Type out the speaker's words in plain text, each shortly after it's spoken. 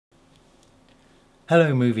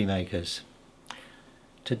Hello movie makers.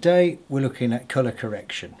 Today we're looking at colour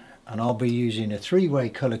correction, and I'll be using a three-way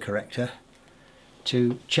colour corrector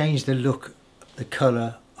to change the look, the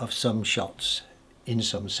colour of some shots in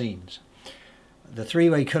some scenes. The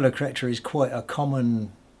three-way colour corrector is quite a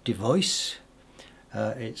common device.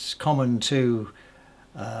 It's common to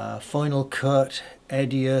Final Cut,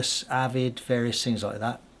 Edius, Avid, various things like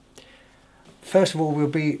that. First of all, we'll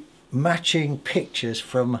be matching pictures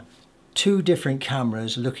from two different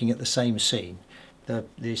cameras looking at the same scene.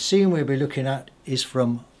 The scene we'll be looking at is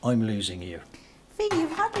from I'm Losing You. Fee, you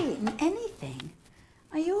haven't eaten anything.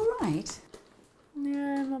 Are you all right?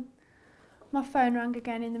 Yeah, my phone rang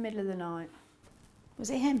again in the middle of the night. Was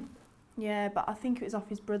it him? Yeah, but I think it was off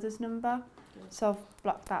his brother's number, so I've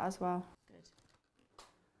blocked that as well. Good.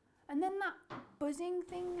 And then that buzzing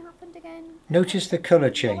thing happened again. Notice the colour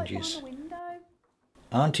Right changes. behind the window.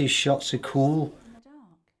 Auntie's shots are cool, In the dark.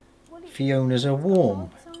 Well, Fiona's are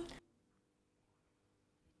warm.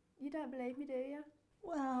 You don't believe me, do you?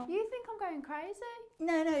 Well, You think I'm going crazy?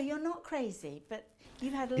 no, you're not crazy, but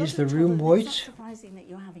you've had a lot Is of the trouble room and white? It's not surprising that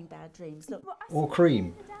you're having bad dreams. Look, But I Or slept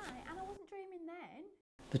cream. during the day and I wasn't dreaming then.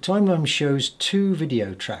 The timeline shows two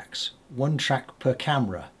video tracks, one track per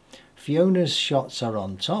camera. Fiona's shots are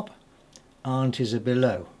on top, Auntie's are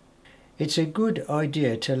below. It's a good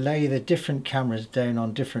idea to lay the different cameras down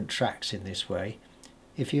on different tracks in this way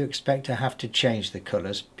if you expect to have to change the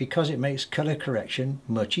colours, because it makes colour correction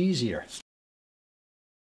much easier.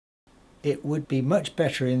 It would be much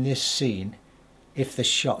better in this scene if the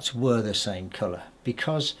shots were the same colour,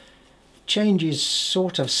 because changes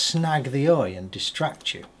sort of snag the eye and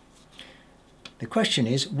distract you. The question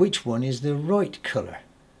is, which one is the right colour?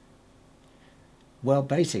 Well,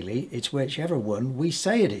 basically, it's whichever one we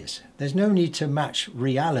say it is. There's no need to match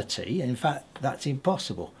reality. In fact, that's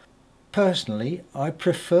impossible. Personally, I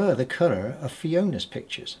prefer the colour of Fiona's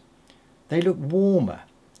pictures. They look warmer,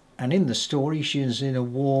 and in the story she is in a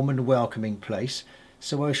warm and welcoming place,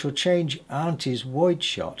 so I shall change Auntie's wide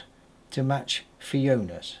shot to match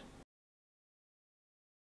Fiona's.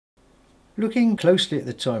 Looking closely at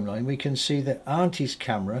the timeline, we can see that Auntie's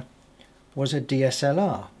camera was a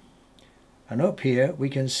DSLR. And up here we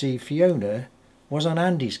can see Fiona was on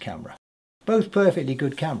Andy's camera. Both perfectly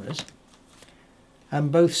good cameras and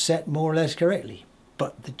both set more or less correctly,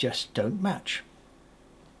 but they just don't match.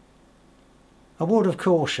 A word of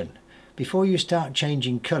caution: before you start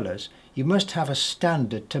changing colours, you must have a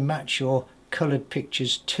standard to match your coloured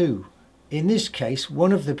pictures to. In this case,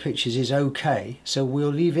 one of the pictures is okay, so we'll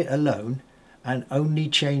leave it alone and only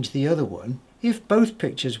change the other one. If both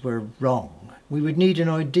pictures were wrong, we would need an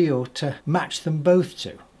ideal to match them both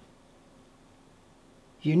to.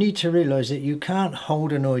 You need to realise that you can't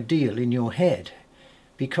hold an ideal in your head,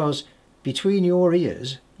 because between your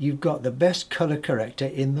ears you've got the best colour corrector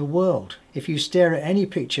in the world. If you stare at any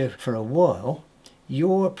picture for a while,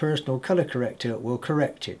 your personal colour corrector will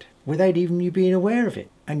correct it without even you being aware of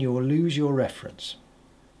it, and you'll lose your reference.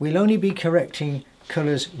 We'll only be correcting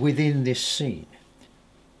colours within this scene.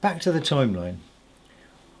 Back to the timeline.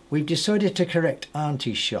 We've decided to correct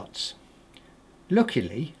Auntie's shots.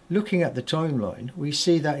 Luckily, looking at the timeline, we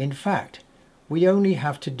see that in fact we only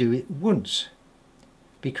have to do it once,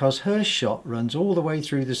 because her shot runs all the way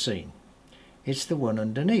through the scene. It's the one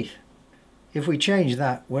underneath. If we change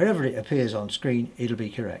that, wherever it appears on screen, it'll be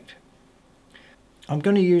correct. I'm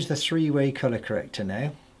going to use the three-way colour corrector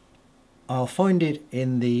now. I'll find it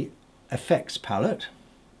in the effects palette.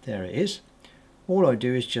 There it is. All I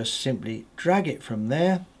do is just simply drag it from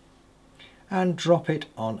there and drop it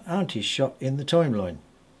on Auntie's shot in the timeline.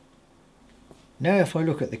 Now if I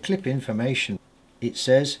look at the clip information, it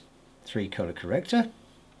says 3 colour corrector,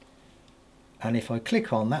 and if I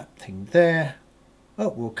click on that thing there,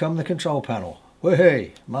 up will come the control panel.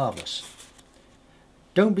 Whey, marvellous.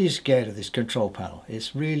 Don't be scared of this control panel,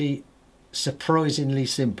 it's really surprisingly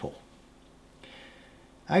simple.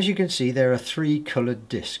 As you can see, there are 3 coloured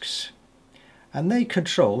discs, and they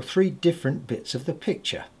control 3 different bits of the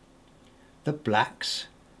picture: the blacks,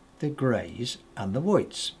 the greys and the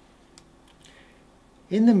whites.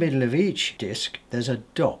 In the middle of each disc there's a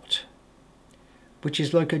dot, which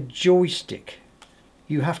is like a joystick.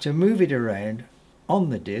 You have to move it around on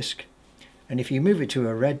the disc, and if you move it to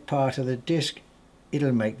a red part of the disc,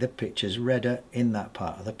 it'll make the pictures redder in that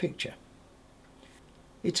part of the picture.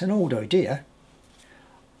 It's an old idea.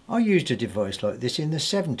 I used a device like this in the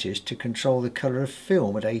 70s to control the colour of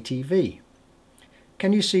film at ATV.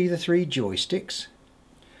 Can you see the 3 joysticks?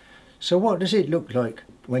 So what does it look like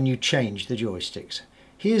when you change the joysticks?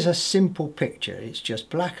 Here's a simple picture. It's just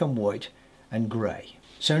black and white and grey.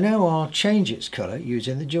 So now I'll change its colour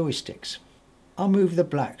using the joysticks. I'll move the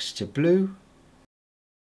blacks to blue,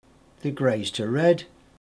 the greys to red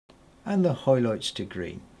and the highlights to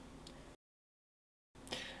green.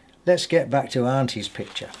 Let's get back to Auntie's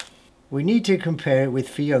picture. We need to compare it with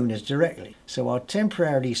Fiona's directly, so I'll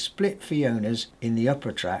temporarily split Fiona's in the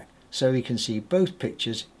upper track so we can see both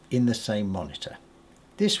pictures in the same monitor.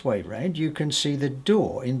 This way round you can see the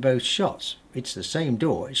door in both shots. It's the same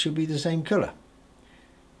door, it should be the same colour.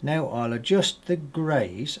 Now I'll adjust the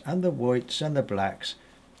greys and the whites and the blacks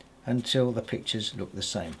until the pictures look the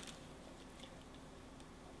same.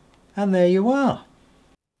 And there you are.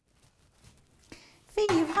 Fee,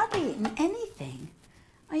 you haven't eaten anything.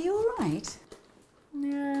 Are you all right?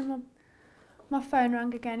 Yeah, my phone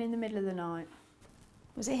rang again in the middle of the night.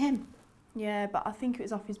 Was it him? Yeah, but I think it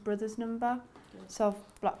was off his brother's number, so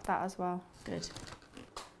I've blocked that as well. Good.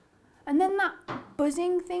 And then that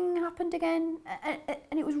buzzing thing happened again,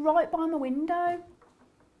 and it was right by my window.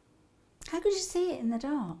 How could you see it in the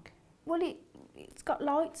dark? Well, it's got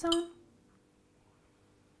lights on.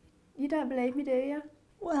 You don't believe me, do you?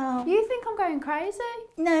 Well... You think I'm going crazy?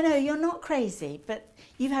 No, you're not crazy, but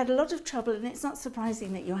you've had a lot of trouble and it's not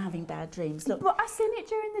surprising that you're having bad dreams. Look, But I seen it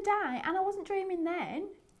during the day and I wasn't dreaming then.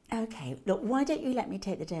 OK, look, why don't you let me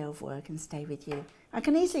take the day off work and stay with you? I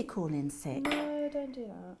can easily call in sick. No, don't do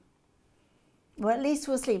that. Well, at least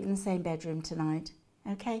we'll sleep in the same bedroom tonight,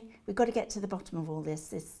 OK? We've got to get to the bottom of all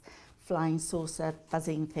this flying saucer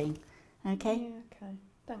buzzing thing, OK? Yeah, OK.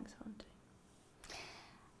 Thanks, Auntie.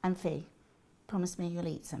 And Fee, promise me you'll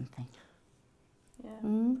eat something. Yeah,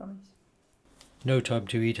 promise. No time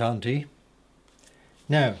to eat, Auntie.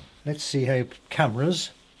 Now, let's see how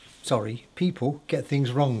people get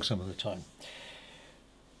things wrong some of the time.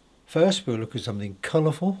 First, we'll look at something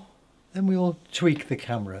colourful, then we'll tweak the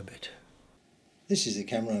camera a bit. This is the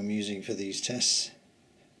camera I'm using for these tests,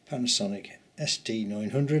 Panasonic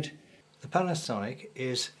ST900. The Panasonic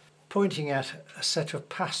is pointing at a set of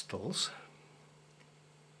pastels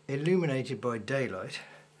illuminated by daylight,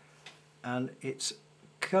 and its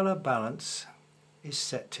colour balance is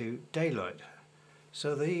set to daylight,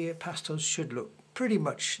 so the pastels should look pretty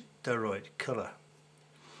much the right colour.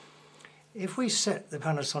 If we set the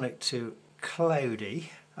Panasonic to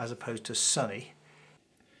cloudy as opposed to sunny,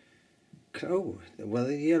 oh well,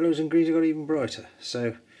 the yellows and greens have got even brighter,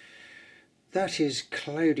 so that is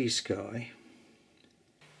cloudy sky.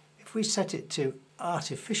 If we set it to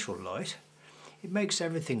artificial light, it makes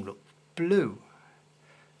everything look blue.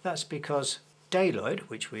 That's because daylight,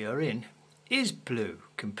 which we are in, is blue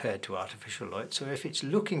compared to artificial light. So if it's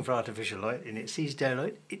looking for artificial light and it sees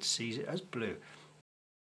daylight, it sees it as blue.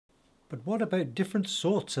 But what about different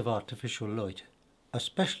sorts of artificial light,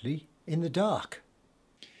 especially in the dark?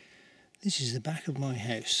 This is the back of my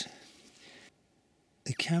house.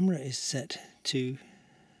 The camera is set to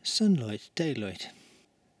sunlight, daylight.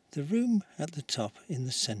 The room at the top in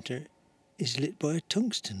the centre is lit by a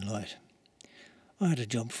tungsten light. I had a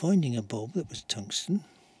job finding a bulb that was tungsten.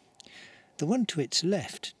 The one to its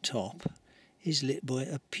left top is lit by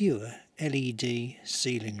a pure LED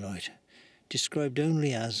ceiling light, described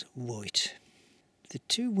only as white. The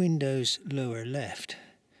two windows lower left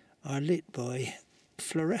are lit by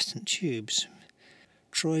fluorescent tubes,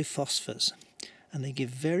 triphosphors, and they give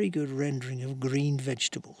very good rendering of green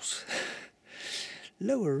vegetables.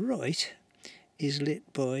 Lower right is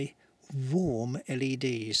lit by warm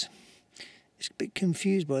LEDs. It's a bit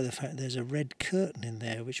confused by the fact there's a red curtain in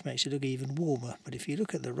there which makes it look even warmer, but if you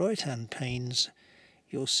look at the right hand panes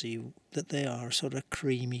you'll see that they are sort of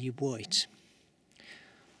creamy white.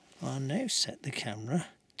 I'll now set the camera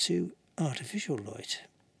to artificial light.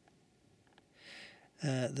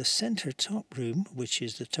 The centre top room, which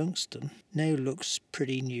is the tungsten, now looks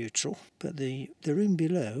pretty neutral, but the room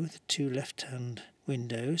below, the two left hand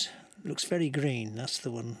windows, looks very green. That's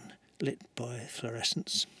the one lit by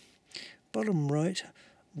fluorescence. Bottom right,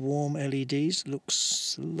 warm LEDs, looks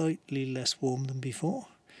slightly less warm than before.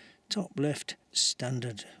 Top left,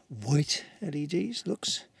 standard white LEDs,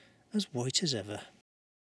 looks as white as ever.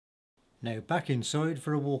 Now back inside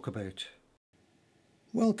for a walkabout.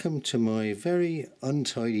 Welcome to my very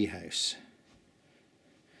untidy house.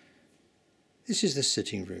 This is the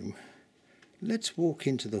sitting room. Let's walk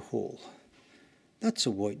into the hall. That's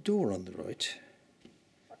a white door on the right.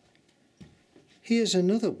 Here's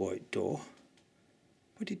another white door,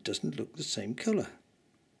 but it doesn't look the same colour.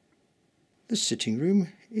 The sitting room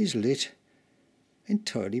is lit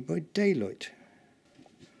entirely by daylight.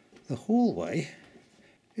 The hallway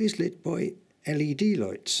is lit by LED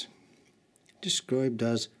lights, described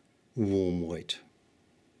as warm white.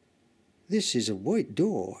 This is a white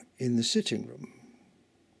door in the sitting room.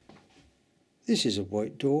 This is a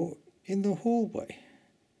white door in the hallway,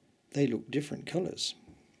 they look different colours.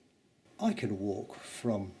 I could walk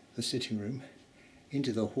from the sitting room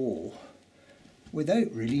into the hall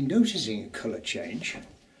without really noticing a colour change.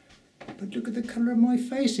 But look at the colour of my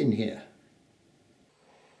face in here.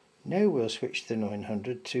 Now we'll switch the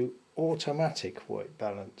 900 to automatic white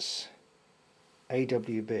balance,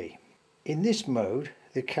 AWB. In this mode,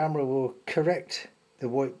 the camera will correct the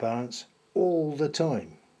white balance all the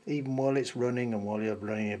time, even while it's running and while you're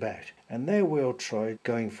running about. And now we'll try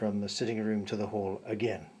going from the sitting room to the hall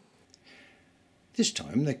again. This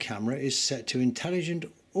time the camera is set to intelligent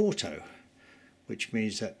auto, which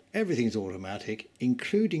means that everything's automatic,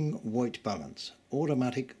 including white balance.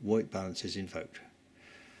 Automatic white balance is invoked.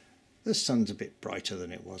 The sun's a bit brighter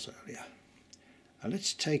than it was earlier. And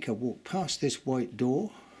let's take a walk past this white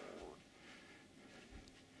door,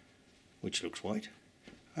 which looks white,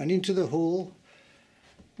 and into the hall,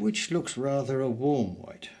 which looks rather a warm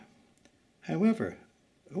white. However,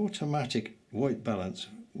 automatic white balance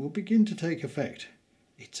will begin to take effect.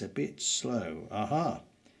 It's a bit slow. Aha!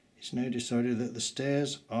 It's now decided that the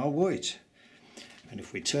stairs are white. And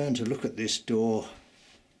if we turn to look at this door,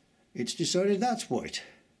 it's decided that's white.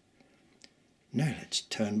 Now let's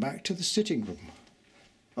turn back to the sitting room.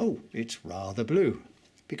 Oh, it's rather blue,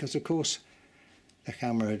 because of course the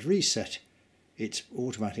camera had reset its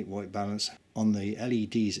automatic white balance on the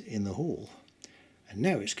LEDs in the hall, and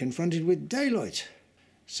now it's confronted with daylight.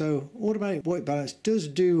 So automatic white balance does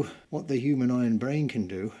do what the human eye and brain can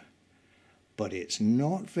do, but it's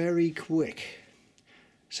not very quick.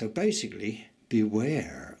 So basically,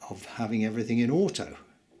 beware of having everything in auto.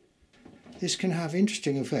 This can have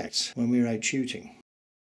interesting effects when we're out shooting.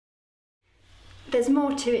 There's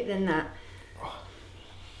more to it than that.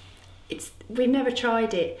 We've never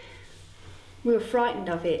tried it. We were frightened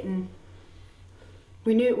of it and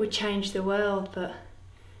we knew it would change the world, but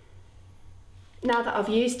now that I've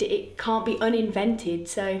used it, it can't be uninvented,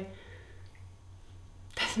 so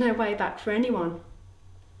there's no way back for anyone.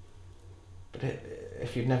 But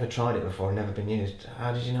if you'd never tried it before and never been used,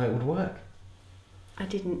 how did you know it would work? I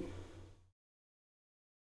didn't.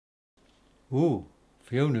 Ooh,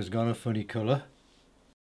 Fiona's gone a funny colour.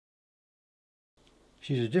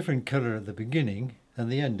 She's a different colour at the beginning than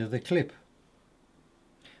the end of the clip.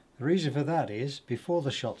 The reason for that is, before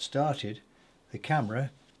the shot started, the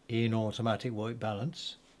camera, in automatic white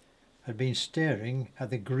balance, had been staring at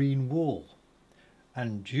the green wall,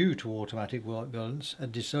 and due to automatic white balance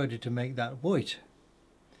had decided to make that white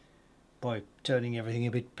by turning everything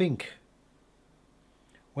a bit pink.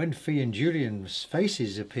 When Fee and Julian's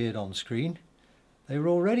faces appeared on screen, they were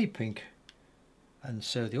already pink, and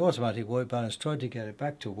so the automatic white balance tried to get it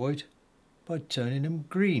back to white by turning them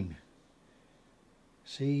green.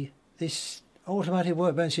 See, this automatic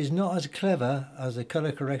white balance is not as clever as the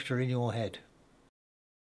colour corrector in your head.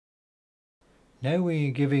 Now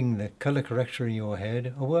we're giving the colour corrector in your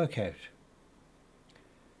head a workout.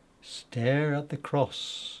 Stare at the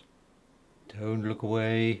cross. Don't look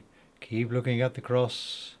away. Keep looking at the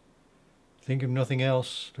cross. Think of nothing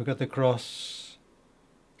else. Look at the cross.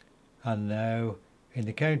 And now, in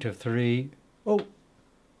the count of 3... Oh,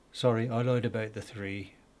 sorry, I lied about the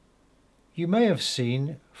 3. You may have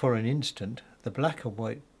seen, for an instant, the black and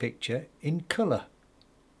white picture in colour.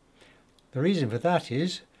 The reason for that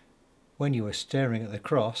is, when you were staring at the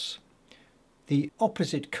cross, the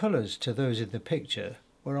opposite colours to those in the picture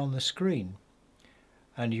were on the screen,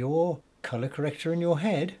 and your colour corrector in your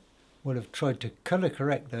head will have tried to colour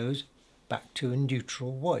correct those back to a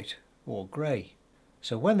neutral white or grey.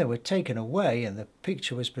 So when they were taken away and the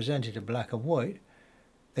picture was presented in black and white,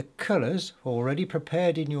 the colours already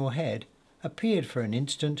prepared in your head appeared for an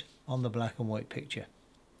instant on the black and white picture.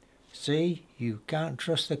 See, you can't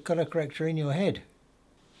trust the colour corrector in your head.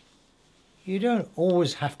 You don't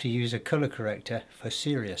always have to use a colour corrector for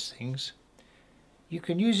serious things. You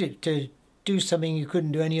can use it to do something you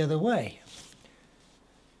couldn't do any other way.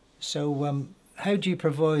 So how do you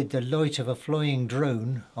provide the light of a flying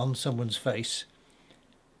drone on someone's face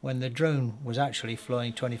when the drone was actually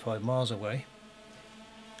flying 25 miles away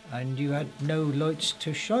and you had no lights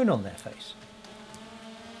to shine on their face?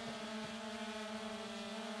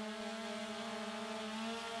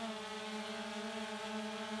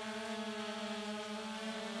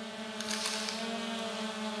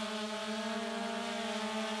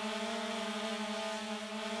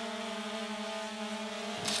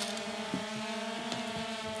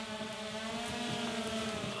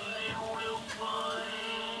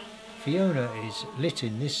 Fiona is lit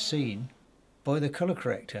in this scene by the colour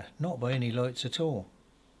corrector, not by any lights at all.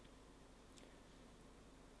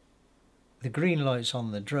 The green lights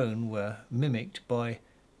on the drone were mimicked by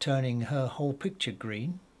turning her whole picture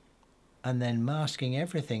green, and then masking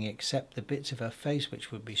everything except the bits of her face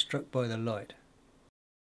which would be struck by the light.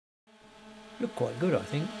 Looked quite good, I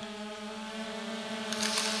think.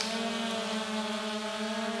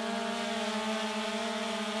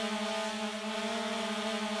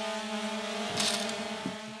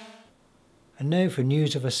 And now for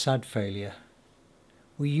news of a sad failure.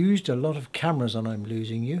 We used a lot of cameras on I'm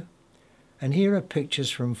Losing You, and here are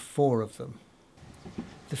pictures from 4 of them.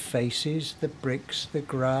 The faces, the bricks, the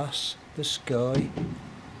grass, the sky,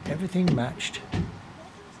 everything matched,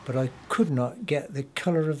 but I could not get the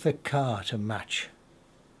colour of the car to match.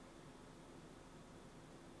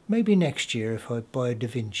 Maybe next year if I buy a Da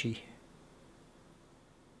Vinci.